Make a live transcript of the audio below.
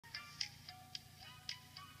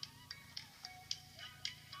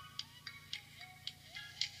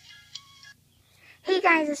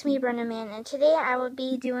Hey guys, it's me, Man, and today I will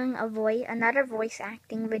be doing another voice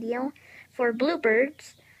acting video for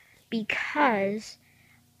Bluebirds because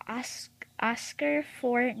Oscarfrost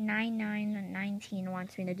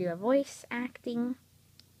wants me to do a voice acting.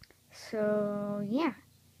 So yeah,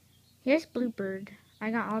 here's Bluebird. I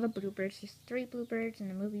got all the Bluebirds. There's 3 Bluebirds in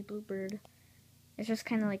the movie Bluebird. It's just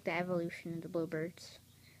kind of like the evolution of the Bluebirds.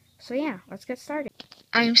 So yeah, let's get started.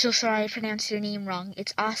 I'm so sorry I pronounced your name wrong.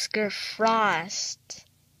 It's Oscarfrost.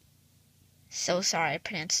 So sorry I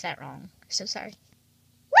pronounced that wrong. So sorry.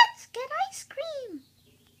 Let's get ice cream.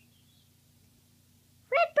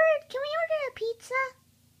 Redbird, can we order a pizza?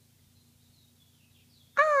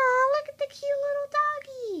 Oh, look at the cute little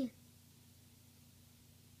doggy.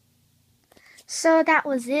 So that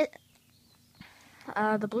was it.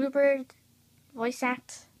 The Bluebird voice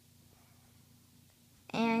act.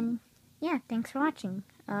 And yeah, thanks for watching.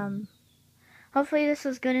 Hopefully this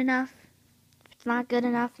was good enough. If it's not good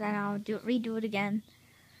enough, then I'll redo it again.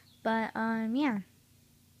 But yeah.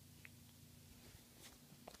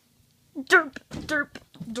 Derp, derp,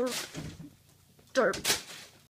 derp, derp.